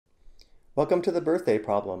Welcome to the birthday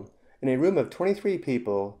problem. In a room of 23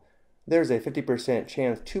 people, there's a 50%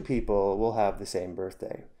 chance two people will have the same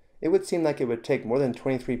birthday. It would seem like it would take more than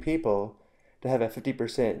 23 people to have a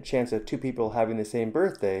 50% chance of two people having the same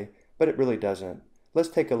birthday, but it really doesn't. Let's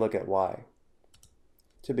take a look at why.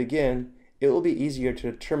 To begin, it will be easier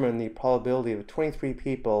to determine the probability of 23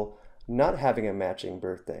 people not having a matching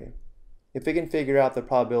birthday. If we can figure out the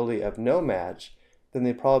probability of no match, then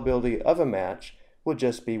the probability of a match will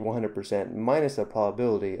just be 100% minus the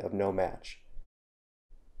probability of no match.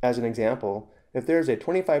 As an example, if there is a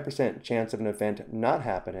 25% chance of an event not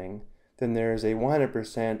happening, then there is a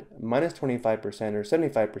 100% minus 25% or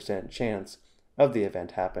 75% chance of the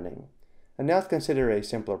event happening. And now let's consider a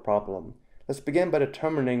simpler problem. Let's begin by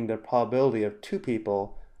determining the probability of two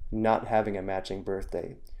people not having a matching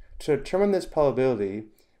birthday. To determine this probability,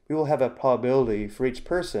 we will have a probability for each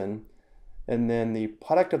person, and then the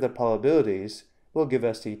product of the probabilities will give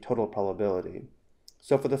us the total probability.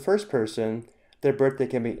 So for the first person, their birthday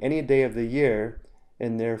can be any day of the year,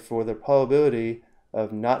 and therefore the probability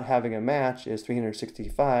of not having a match is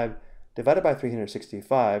 365 divided by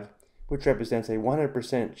 365, which represents a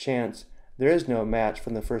 100% chance there is no match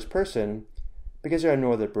from the first person because there are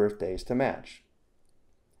no other birthdays to match.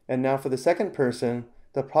 And now for the second person,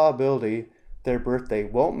 the probability their birthday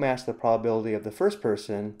won't match the probability of the first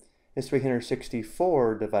person is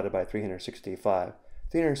 364 divided by 365.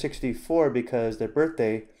 364 because their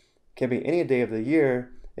birthday can be any day of the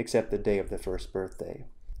year except the day of the first birthday.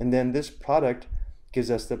 And then this product gives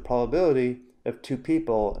us the probability of two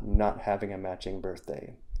people not having a matching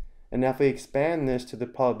birthday. And now if we expand this to the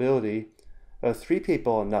probability of three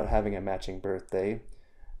people not having a matching birthday,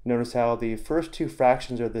 notice how the first two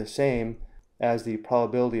fractions are the same as the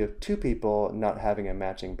probability of two people not having a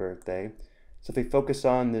matching birthday. So if we focus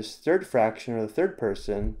on this third fraction or the third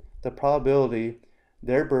person, the probability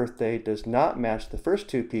their birthday does not match the first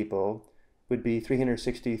two people would be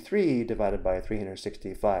 363 divided by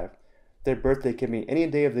 365. Their birthday can be any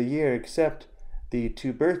day of the year except the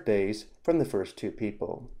two birthdays from the first two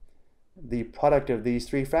people. The product of these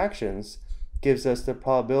three fractions gives us the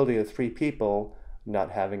probability of three people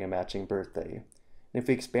not having a matching birthday. And if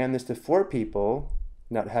we expand this to four people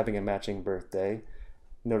not having a matching birthday,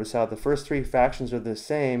 notice how the first three fractions are the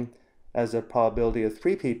same as the probability of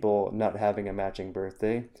three people not having a matching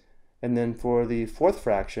birthday. And then for the fourth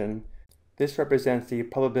fraction, this represents the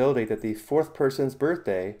probability that the fourth person's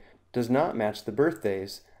birthday does not match the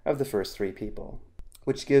birthdays of the first three people,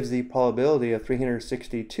 which gives the probability of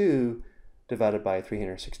 362 divided by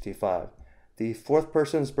 365. The fourth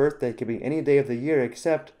person's birthday can be any day of the year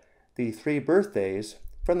except the three birthdays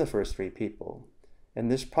from the first three people.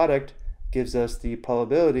 And this product gives us the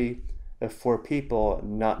probability of four people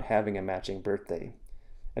not having a matching birthday.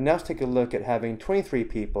 And now let's take a look at having 23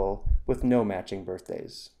 people with no matching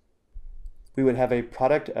birthdays. We would have a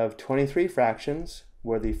product of 23 fractions,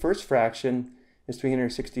 where the first fraction is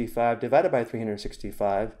 365 divided by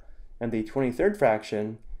 365, and the 23rd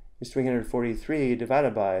fraction is 343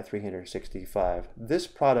 divided by 365. This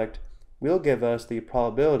product will give us the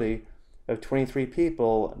probability of 23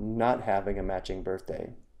 people not having a matching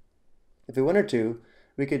birthday. If we wanted to,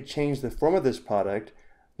 we could change the form of this product.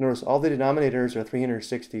 Notice all the denominators are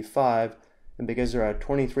 365, and because there are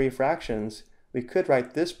 23 fractions, we could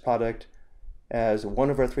write this product as 1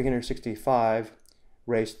 over 365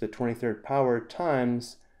 raised to the 23rd power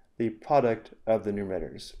times the product of the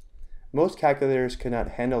numerators. Most calculators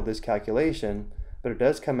cannot handle this calculation, but it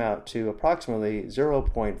does come out to approximately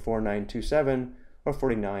 0.4927 or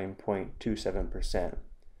 49.27%.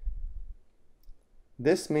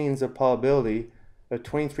 This means the probability of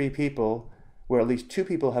 23 people where at least two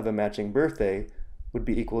people have a matching birthday would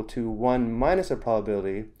be equal to 1 minus the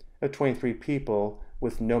probability of 23 people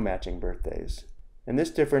with no matching birthdays. And this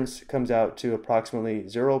difference comes out to approximately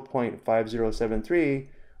 0.5073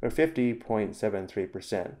 or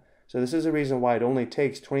 50.73%. So this is the reason why it only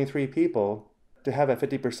takes 23 people to have a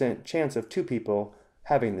 50% chance of two people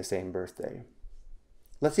having the same birthday.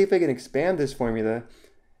 Let's see if we can expand this formula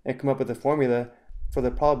and come up with a formula for the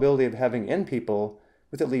probability of having n people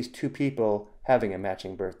with at least two people having a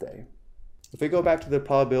matching birthday. If we go back to the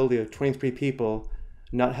probability of 23 people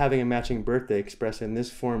not having a matching birthday expressed in this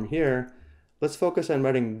form here, let's focus on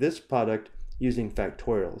writing this product using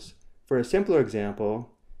factorials. For a simpler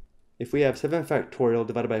example, if we have 7 factorial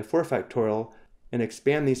divided by 4 factorial and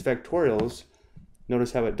expand these factorials,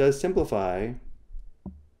 notice how it does simplify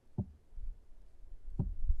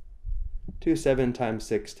to 7 times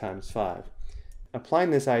 6 times 5.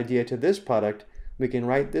 Applying this idea to this product, we can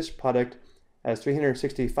write this product as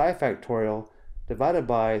 365 factorial divided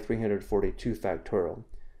by 342 factorial.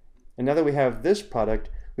 And now that we have this product,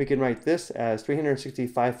 we can write this as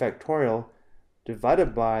 365 factorial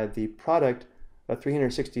divided by the product of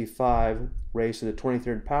 365 raised to the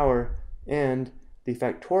 23rd power and the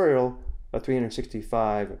factorial of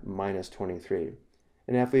 365 minus 23.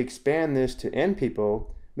 And if we expand this to n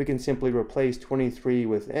people, we can simply replace 23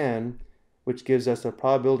 with n, which gives us the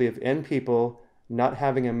probability of n people not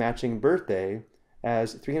having a matching birthday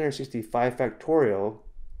as 365 factorial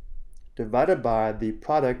divided by the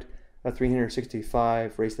product of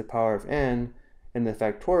 365 raised to the power of n and the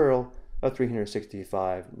factorial of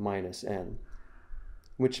 365 minus n,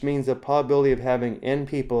 which means the probability of having n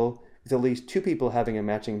people with at least 2 people having a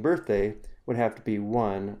matching birthday would have to be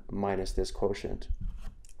 1 minus this quotient.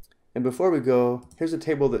 And before we go, here's a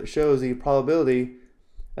table that shows the probability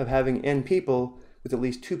of having n people with at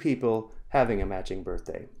least 2 people having a matching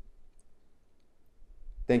birthday.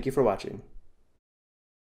 Thank you for watching.